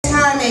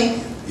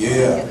timing.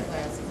 Yeah.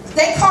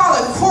 They call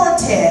it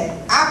quartet.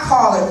 I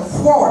call it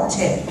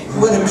quartet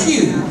with a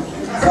Q.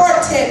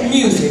 Quartet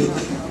music.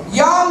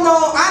 Y'all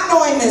know, I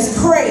know him as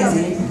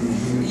Crazy.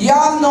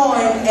 Y'all know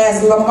him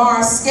as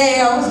Lamarr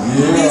Scales.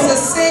 Yeah. He's a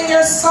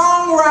singer,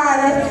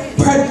 songwriter,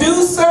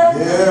 producer,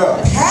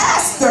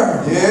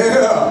 pastor.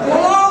 Yeah.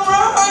 All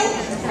right.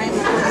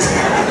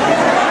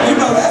 You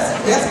know,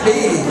 that's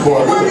big.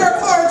 Where your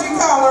clergy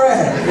collar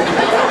at?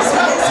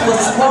 See,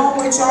 what's wrong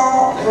with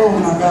y'all? Oh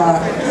my God.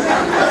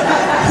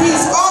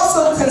 He's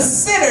also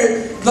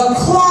considered the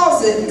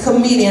closet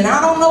comedian.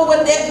 I don't know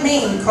what that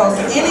means, because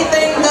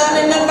anything done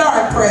in the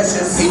dark,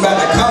 Precious. He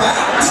about to come out.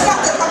 He's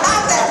got to come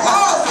out that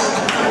closet.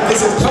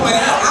 This is coming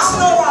out. I don't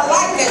know if I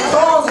like that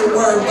closet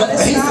word, but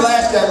it's He not.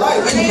 flashed that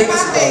light 2 It ain't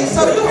minutes my thing. ago.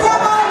 So you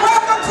come on,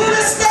 welcome to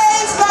the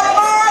stage,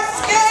 Lamarr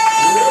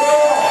Scales.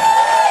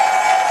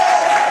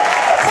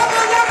 Come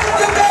on, y'all can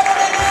do better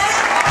than that.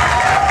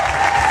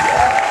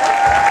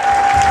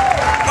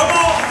 Come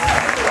on.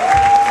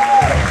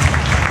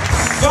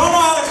 Y'all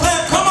know how to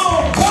clap. Come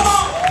on, come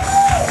on.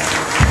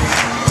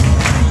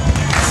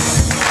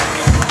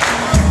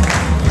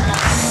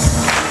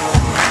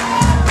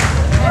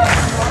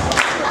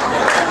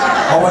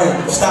 Oh wait,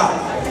 stop.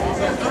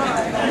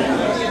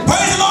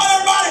 Praise the Lord,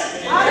 everybody.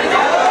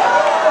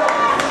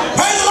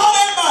 Praise the Lord,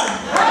 everybody.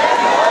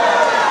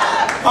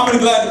 How many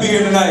glad to be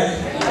here tonight?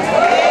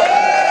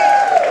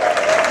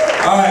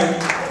 All right.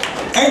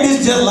 Ain't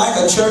this just like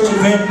a church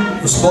event?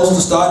 We're supposed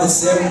to start at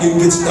 7, you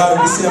get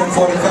started at 7:45.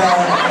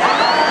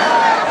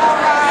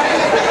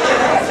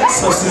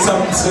 So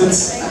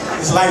since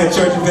it's like a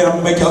church event, I'm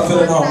gonna make y'all feel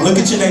at home. Look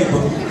at your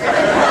neighbor.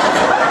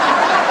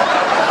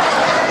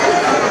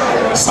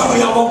 Some of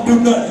y'all won't do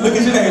nothing. Look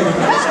at your neighbor.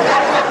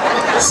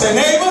 Say,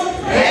 neighbor.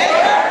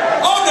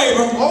 Oh,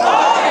 neighbor.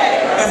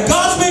 If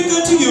God's been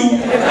good to you,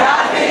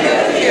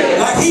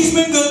 like He's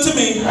been good to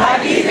me,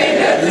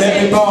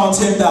 let me borrow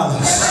 $10.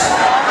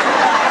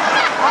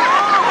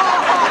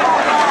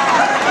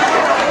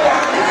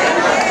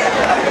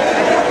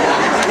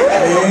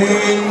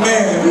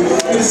 Amen.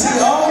 You see,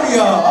 all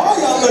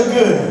y'all look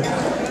good.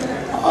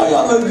 All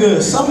y'all look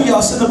good. Some of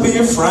y'all sitting up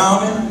here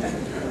frowning.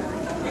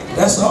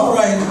 That's all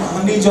right.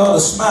 I need y'all to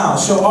smile.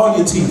 Show all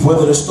your teeth,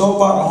 whether they're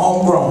store-bought or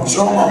homegrown.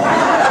 Show them all.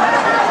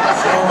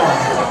 Show them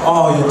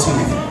all your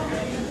teeth.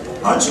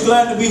 Aren't you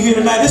glad to be here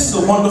tonight? This is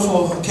a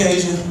wonderful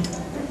occasion.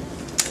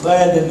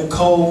 Glad that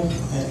Nicole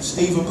and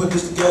Stephen put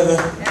this together.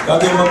 Y'all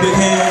give them a big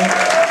hand.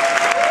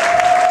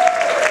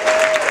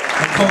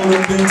 Nicole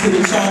has been to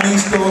the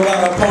Chinese store,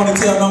 got her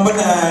ponytail number 9.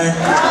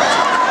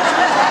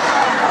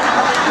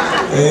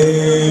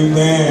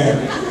 Amen.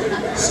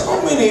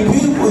 So many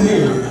people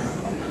here.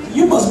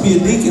 You must be a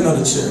deacon of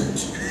the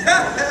church.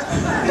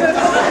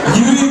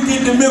 You didn't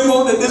get the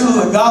memo that this was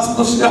a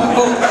gospel show?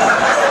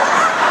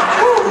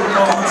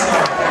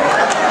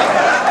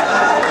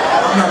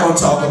 I'm not going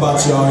to talk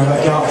about y'all.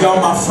 Y'all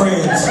my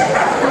friends.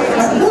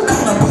 Like, what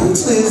kind of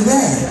pizza is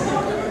that?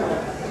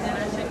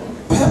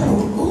 Pepper.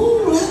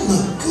 Ooh, that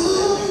look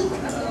good.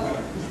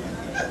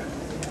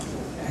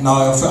 No,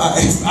 it's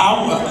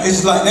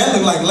like, that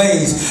look like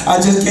Lay's. I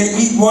just can't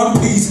eat one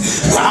piece.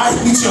 I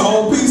eat your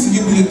whole piece and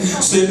you be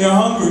sitting there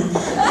hungry.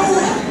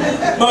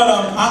 But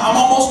I'm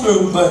almost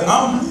through, but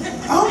I'm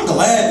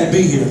glad to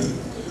be here.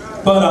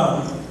 But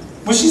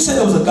when she said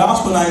it was a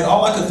gospel night,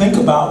 all I could think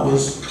about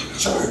was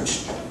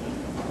church.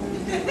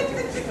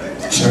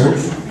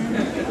 Church.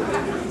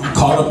 I'm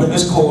caught up in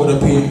this chord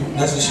up here.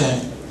 That's a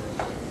shame.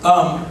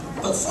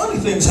 But funny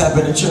things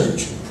happen in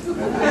church.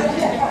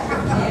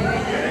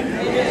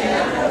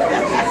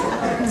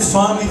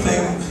 Funny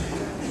thing,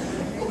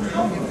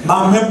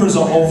 my members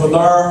are over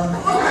there.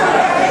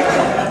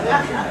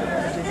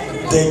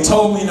 They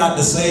told me not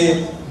to say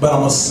it, but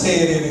I'm gonna say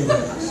it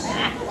anyways.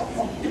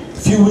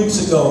 A few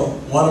weeks ago,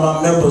 one of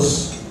my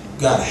members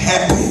got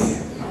happy.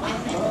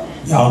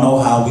 Y'all know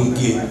how we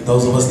get,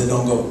 those of us that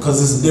don't go, because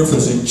there's a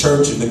difference in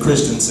church and the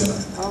Christian center.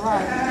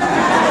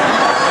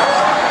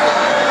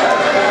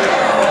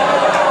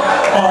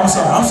 Oh, I'm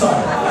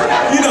sorry.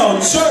 You know,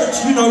 church,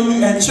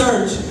 at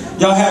church,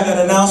 y'all have that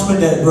announcement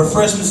that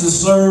refreshments is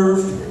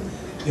served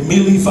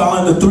immediately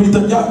following the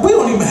 3:30. We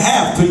don't even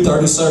have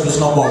 3:30 service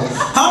no more.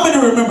 How many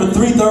remember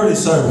 3:30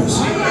 service?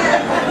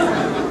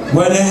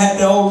 Where they had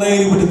the old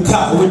lady with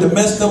the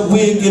messed up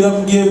wig get up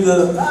and give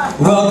the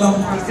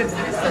welcome.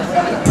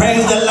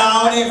 Praise the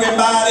Lord,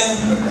 everybody.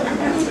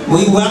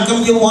 We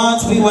welcome you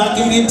once, we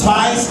welcome you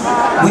twice,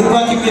 we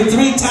welcome you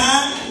 3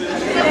 times.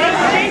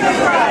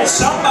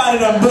 Somebody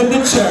done put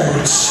the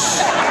church.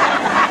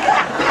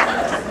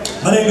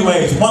 But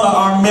anyways, one of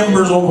our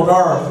members over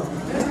there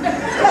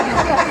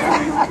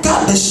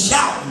got to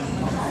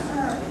shouting.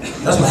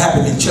 That's what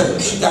happened in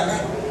church. She got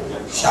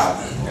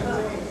shouting.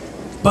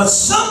 But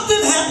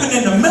something happened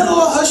in the middle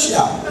of her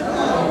shout.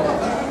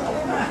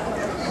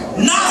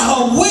 Not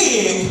her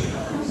wig,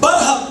 but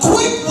her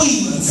quick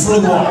weave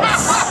flew off.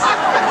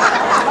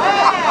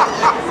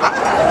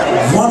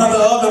 One of the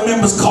other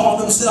members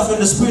called himself in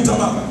the spirit,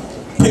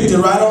 picked it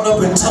right on up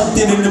and tucked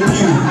it in the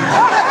pew.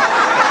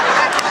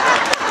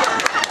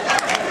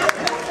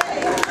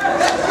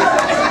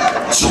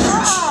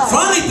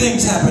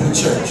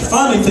 church.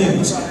 Funny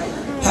things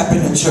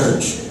happen in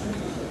church.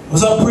 I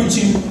was up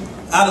preaching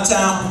out of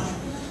town.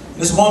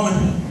 This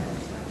woman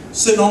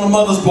sitting on the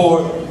mother's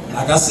board.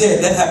 Like I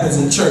said, that happens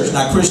in church,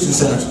 not Christian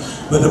centers.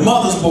 But the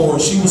mother's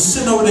board, she was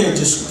sitting over there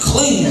just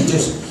clean,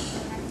 just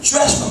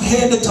dressed from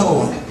head to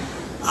toe.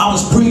 I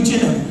was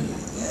preaching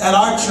at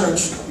our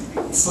church,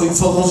 for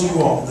those of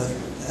you all that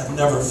have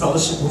never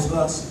fellowshiped with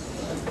us,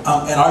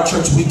 at our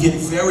church we get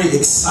very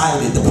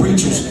excited. The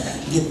preachers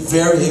get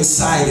very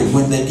excited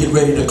when they get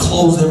ready to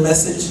close their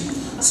message.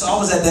 So I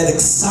was at that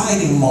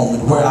exciting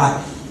moment where I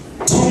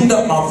tuned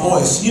up my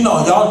voice. You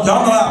know, y'all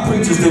know how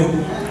preachers do.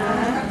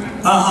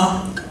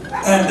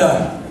 And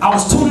I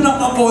was tuning up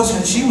my voice,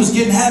 and she was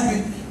getting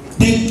happy,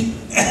 deep,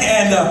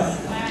 and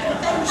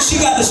she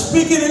got to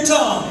speaking in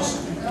tongues,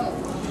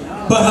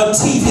 but her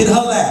teeth hit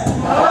her lap.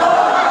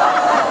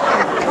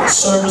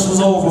 Service was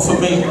over for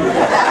me.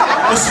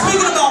 But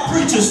speaking about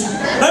preachers,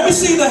 let me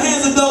see the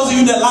hands of those of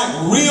you that like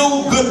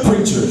real good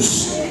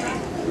preachers.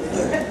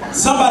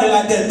 Somebody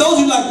like that. Those of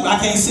you like, I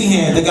can't see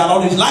hands, they got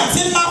all these lights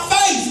in my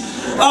face.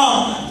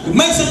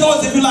 Make some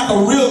noise if you like a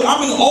real, I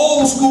mean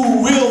old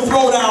school, real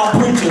throwdown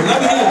preacher.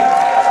 Let me hear it.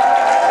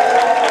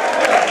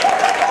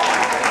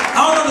 I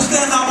don't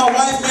understand how my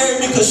wife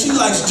married me because she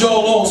likes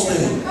Joel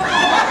Osteen.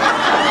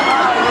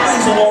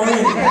 Praise the Lord.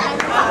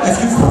 If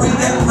you prayed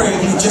that prayer,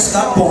 you just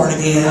got born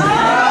again.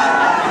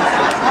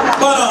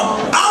 But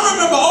I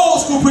remember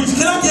old school preachers.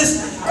 Can I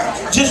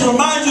just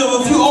remind you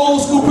of a few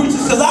old school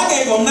preachers? Because I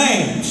gave them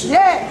names.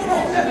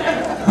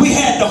 Yeah. We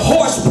had the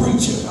horse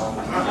preacher.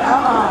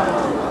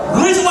 The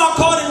reason why I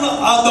called him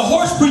the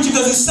horse preacher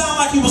because he sounded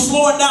like he was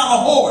slowing down a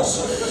horse.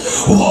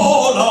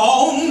 Oh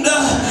Lord,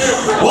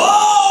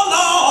 oh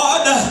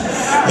Lord,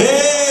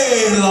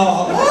 hey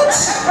Lord. What?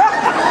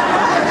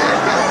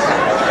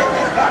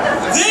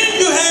 Then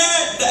you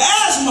had the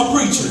asthma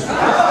preacher.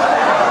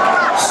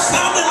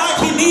 Sounded like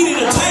he needed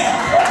a tap.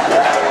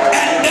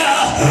 And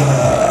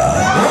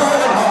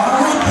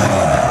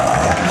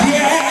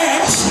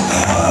yes,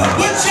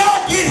 would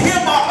y'all get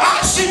him an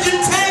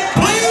oxygen tank,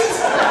 please?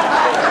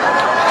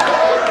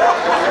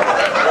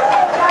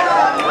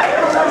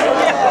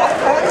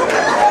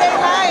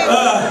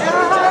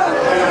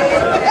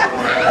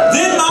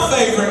 Then my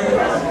favorite,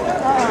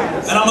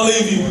 and I'm gonna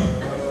leave you.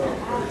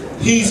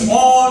 He's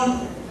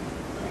on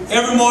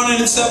every morning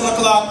at 7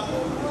 o'clock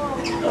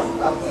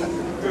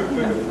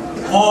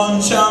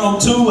on channel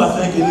 2, I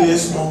think it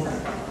is.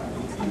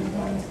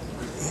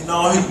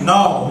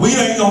 No, we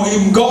ain't gonna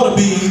even go to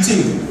BET.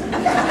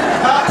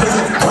 Because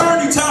if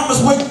Bernie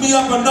Thomas wakes me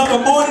up another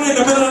morning in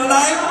the middle of the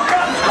night,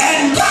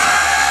 and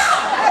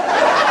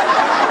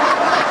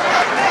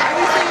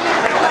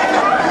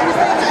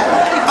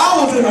I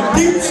was in a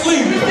deep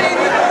sleep,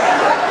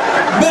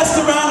 messed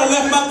around and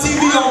left my TV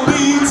on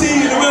BET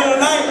in the middle of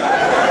the night.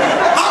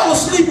 I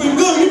was sleeping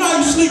good. You know how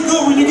you sleep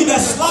good when you get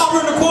that slobber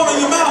in the corner of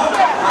your mouth?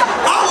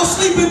 I was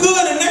sleeping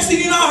good, and next thing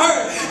you know, I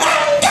heard,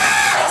 oh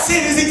God! I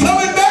said, is he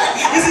coming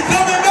back? Is he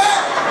coming back?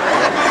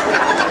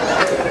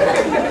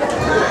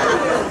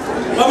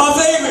 But my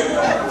favorite,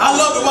 I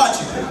love to watch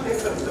it,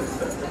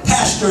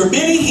 Pastor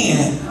Benny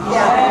Hinn.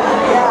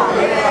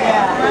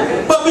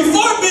 But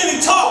before Benny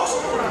talks,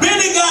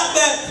 Benny got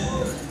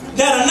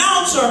that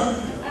announcer,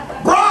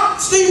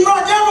 Steve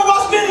Brock, ever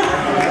watch Benny?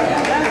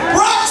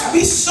 Brock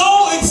be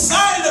so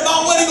excited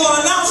about what he's going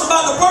to announce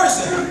about the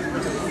person.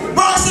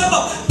 Brock said,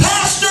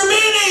 Pastor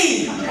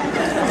Benny,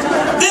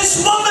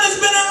 this woman has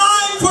been in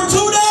line for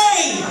 2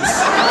 days.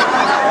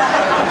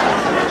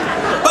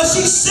 But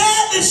she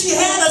said that she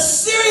had a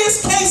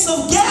serious case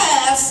of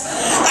gas,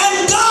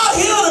 and God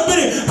healed her.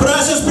 Benny,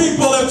 precious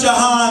people, lift your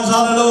hands,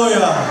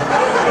 hallelujah.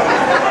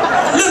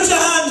 Lift your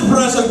hands,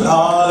 precious people,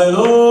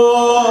 hallelujah.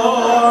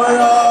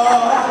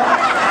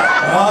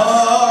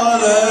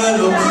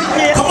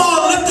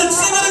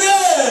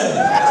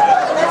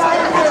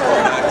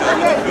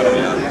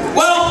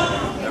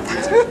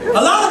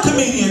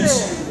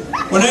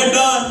 When they're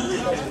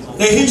done,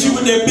 they hit you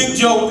with their big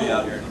joke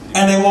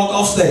and they walk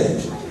off stage.